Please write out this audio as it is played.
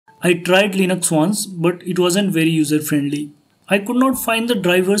I tried Linux once, but it wasn't very user-friendly. I could not find the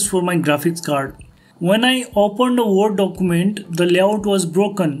drivers for my graphics card. When I opened a Word document, the layout was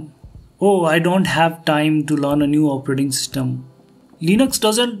broken. Oh, I don't have time to learn a new operating system. Linux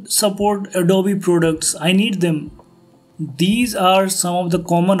doesn't support Adobe products. I need them. These are some of the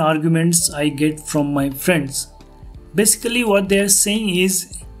common arguments I get from my friends. Basically, what they are saying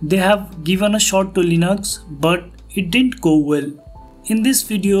is they have given a shot to Linux, but it didn't go well. In this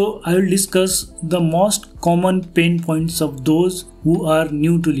video, I will discuss the most common pain points of those who are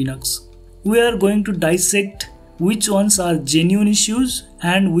new to Linux. We are going to dissect which ones are genuine issues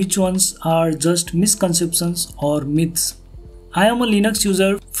and which ones are just misconceptions or myths. I am a Linux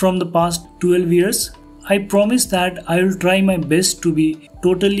user from the past 12 years. I promise that I will try my best to be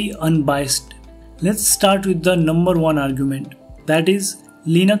totally unbiased. Let's start with the number one argument. That is,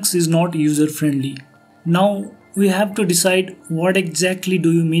 Linux is not user-friendly. Now, we have to decide what exactly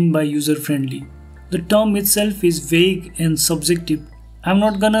do you mean by user-friendly. The term itself is vague and subjective. I'm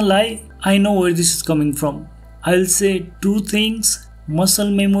not gonna lie, I know where this is coming from. I'll say two things: muscle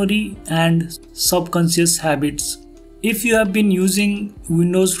memory and subconscious habits. If you have been using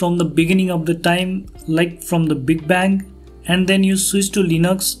Windows from the beginning of the time, like from the Big Bang, and then you switch to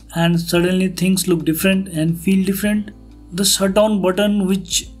Linux and suddenly things look different and feel different, the shutdown button,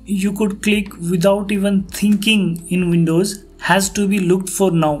 which you could click without even thinking in Windows, has to be looked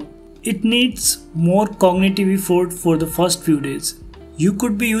for now. It needs more cognitive effort for the first few days. You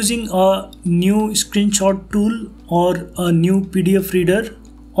could be using a new screenshot tool or a new PDF reader,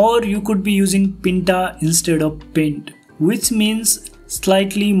 or you could be using Pinta instead of Paint, which means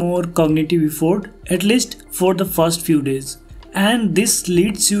slightly more cognitive effort, at least for the first few days. And this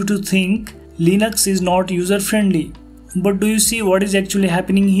leads you to think Linux is not user-friendly. But do you see what is actually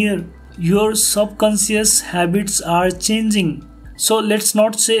happening here? Your subconscious habits are changing. So let's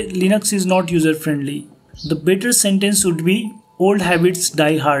not say Linux is not user-friendly. The better sentence would be old habits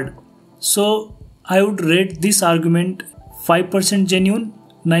die hard. So I would rate this argument 5% genuine,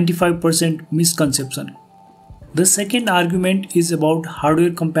 95% misconception. The second argument is about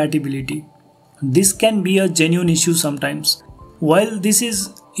hardware compatibility. This can be a genuine issue sometimes. While this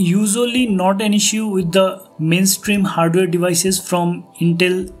is usually not an issue with the mainstream hardware devices from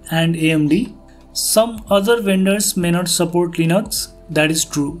Intel and AMD, some other vendors may not support Linux. That is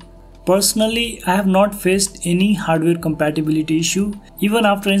true. Personally, I have not faced any hardware compatibility issue even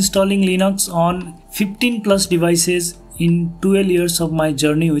after installing Linux on 15 plus devices in 12 years of my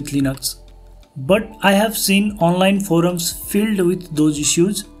journey with Linux. But I have seen online forums filled with those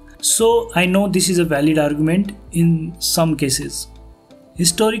issues, so I know this is a valid argument in some cases.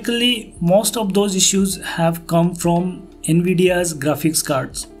 Historically, most of those issues have come from NVIDIA's graphics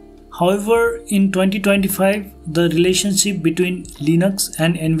cards. However, in 2025, the relationship between Linux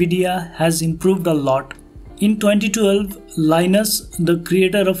and NVIDIA has improved a lot. In 2012, Linus, the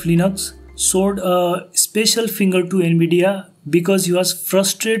creator of Linux, showed a special finger to NVIDIA because he was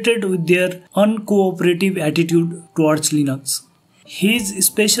frustrated with their uncooperative attitude towards Linux. His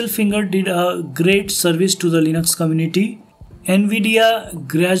special finger did a great service to the Linux community. NVIDIA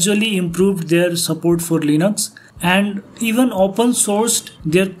gradually improved their support for Linux and even open sourced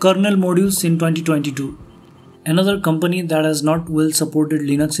their kernel modules in 2022. Another company that has not well supported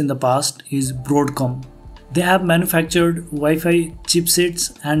Linux in the past is Broadcom. They have manufactured Wi-Fi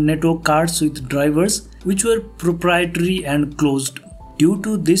chipsets and network cards with drivers which were proprietary and closed. Due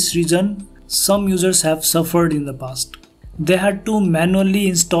to this reason, some users have suffered in the past. They had to manually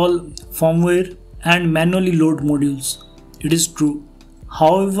install firmware and manually load modules. It is true.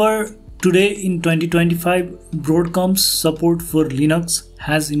 However, today in 2025, Broadcom's support for Linux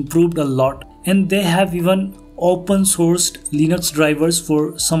has improved a lot, and they have even open sourced Linux drivers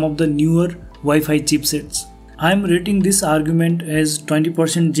for some of the newer Wi-Fi chipsets. I am rating this argument as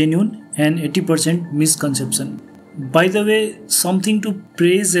 20% genuine and 80% misconception. By the way, something to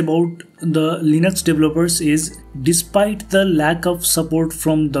praise about the Linux developers is, despite the lack of support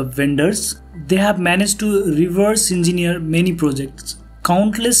from the vendors, they have managed to reverse engineer many projects.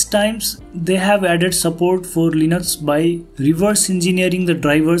 Countless times they have added support for Linux by reverse engineering the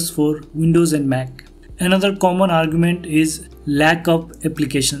drivers for Windows and Mac. Another common argument is lack of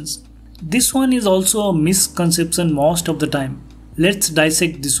applications. This one is also a misconception most of the time. Let's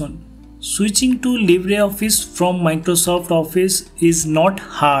dissect this one. Switching to LibreOffice from Microsoft Office is not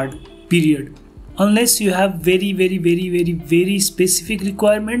hard, period. Unless you have very specific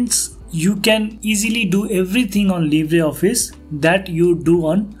requirements, you can easily do everything on LibreOffice that you do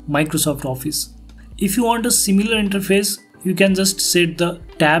on Microsoft Office. If you want a similar interface, you can just set the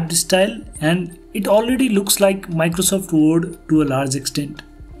tabbed style and it already looks like Microsoft Word to a large extent.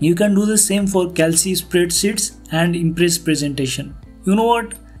 You can do the same for Calci spreadsheets and Impress presentation. You know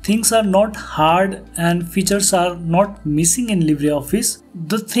what? Things are not hard and features are not missing in LibreOffice.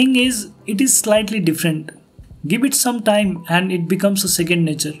 The thing is, it is slightly different. Give it some time and it becomes a second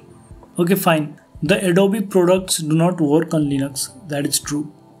nature. Okay, fine. The Adobe products do not work on Linux. That is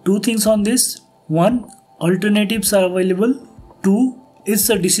true. Two things on this. One, alternatives are available. Two, it's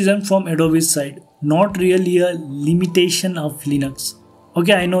a decision from Adobe's side, not really a limitation of Linux.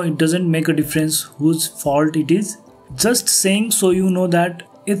 Okay, I know it doesn't make a difference whose fault it is. Just saying so you know that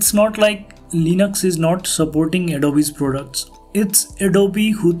it's not like Linux is not supporting Adobe's products. It's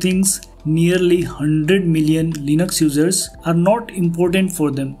Adobe who thinks nearly 100 million Linux users are not important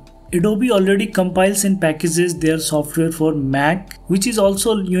for them. Adobe already compiles and packages their software for Mac, which is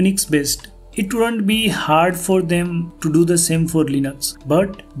also Unix based. It wouldn't be hard for them to do the same for Linux,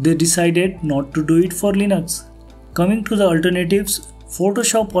 but they decided not to do it for Linux. Coming to the alternatives,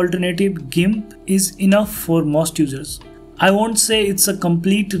 Photoshop alternative GIMP is enough for most users. I won't say it's a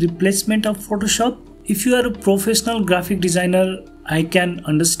complete replacement of Photoshop. If you are a professional graphic designer, I can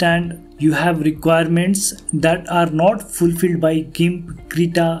understand you have requirements that are not fulfilled by GIMP,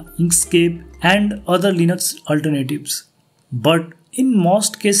 Krita, Inkscape and other Linux alternatives. But in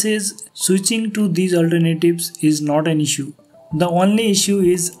most cases, switching to these alternatives is not an issue. The only issue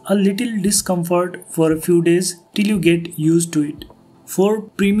is a little discomfort for a few days till you get used to it. For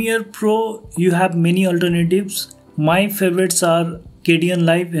Premiere Pro, you have many alternatives. My favorites are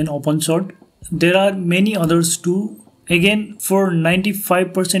Kdenlive and OpenShot. There are many others too. Again, for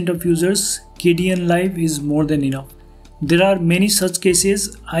 95% of users, Kdenlive is more than enough. There are many such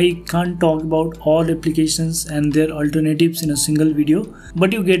cases. I can't talk about all applications and their alternatives in a single video,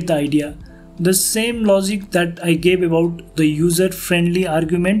 but you get the idea. The same logic that I gave about the user-friendly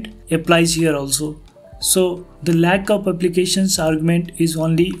argument applies here also. So the lack of applications argument is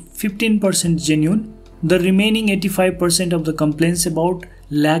only 15% genuine. The remaining 85% of the complaints about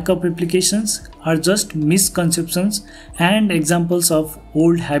lack of applications are just misconceptions and examples of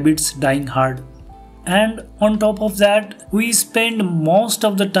old habits dying hard. And on top of that, we spend most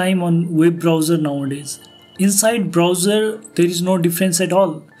of the time on web browser nowadays. Inside browser, there is no difference at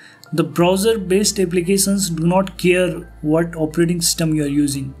all. The browser-based applications do not care what operating system you are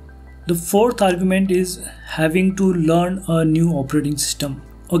using. The fourth argument is having to learn a new operating system.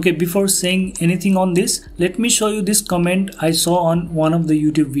 Okay, before saying anything on this, let me show you this comment I saw on one of the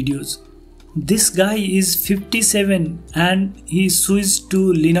YouTube videos. This guy is 57 and he switched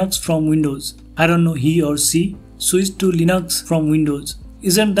to Linux from Windows. I don't know, he or she switched to Linux from Windows.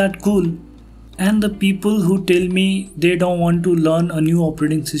 Isn't that cool? And the people who tell me they don't want to learn a new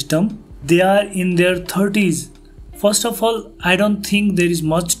operating system, they are in their 30s. First of all, I don't think there is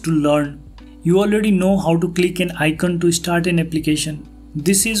much to learn. You already know how to click an icon to start an application.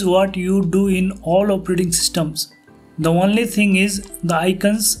 This is what you do in all operating systems. The only thing is the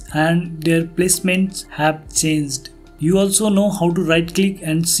icons and their placements have changed. You also know how to right click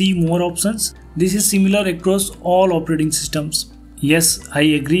and see more options. This is similar across all operating systems. Yes, I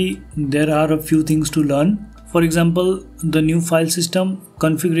agree there are a few things to learn. For example, the new file system,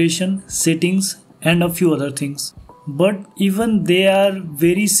 configuration, settings and a few other things. But even they are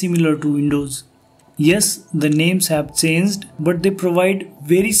very similar to Windows. Yes, the names have changed, but they provide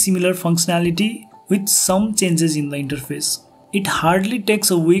very similar functionality with some changes in the interface. It hardly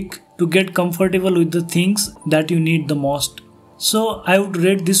takes a week to get comfortable with the things that you need the most. So I would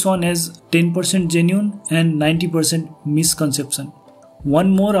rate this one as 10% genuine and 90% misconception.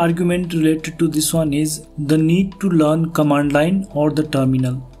 One more argument related to this one is the need to learn command line or the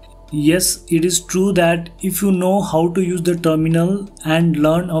terminal. Yes, it is true that if you know how to use the terminal and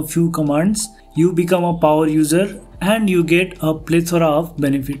learn a few commands, you become a power user and you get a plethora of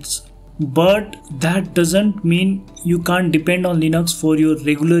benefits. But that doesn't mean you can't depend on Linux for your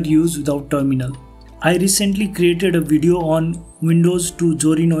regular use without terminal. I recently created a video on Windows to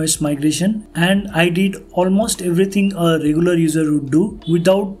Zorin OS migration and I did almost everything a regular user would do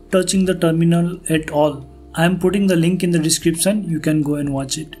without touching the terminal at all. I am putting the link in the description, you can go and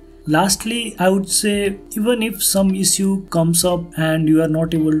watch it. Lastly, I would say even if some issue comes up and you are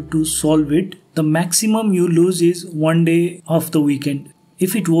not able to solve it, the maximum you lose is one day of the weekend.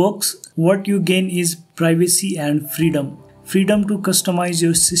 If it works, what you gain is privacy and freedom. Freedom to customize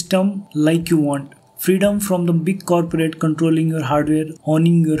your system like you want. Freedom from the big corporate controlling your hardware,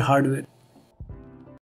 owning your hardware.